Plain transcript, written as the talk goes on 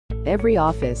Every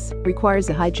office requires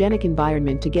a hygienic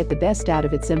environment to get the best out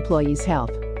of its employees' health.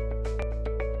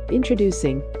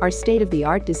 Introducing our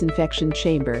state-of-the-art disinfection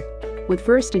chamber with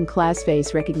first-in-class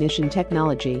face recognition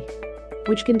technology,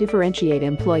 which can differentiate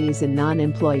employees and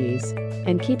non-employees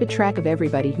and keep a track of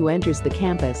everybody who enters the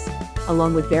campus,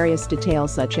 along with various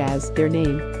details such as their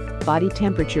name, body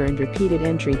temperature, and repeated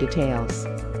entry details.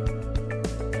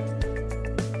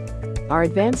 Our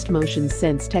advanced motion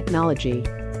sense technology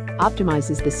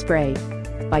optimizes the spray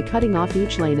by cutting off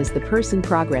each lane as the person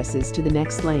progresses to the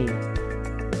next lane.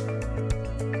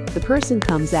 The person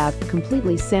comes out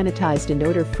completely sanitized and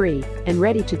odor-free and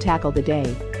ready to tackle the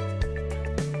day.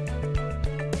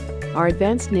 Our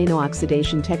advanced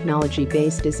nano-oxidation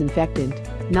technology-based disinfectant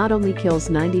not only kills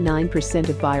 99%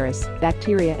 of virus,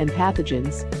 bacteria, and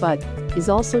pathogens, but is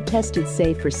also tested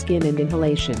safe for skin and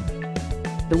inhalation.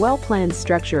 The well-planned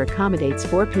structure accommodates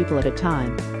 4 people at a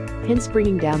time, hence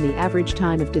bringing down the average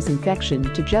time of disinfection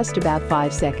to just about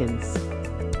 5 seconds.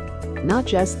 Not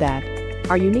just that,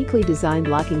 our uniquely designed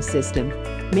locking system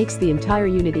makes the entire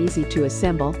unit easy to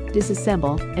assemble,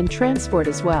 disassemble, and transport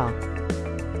as well.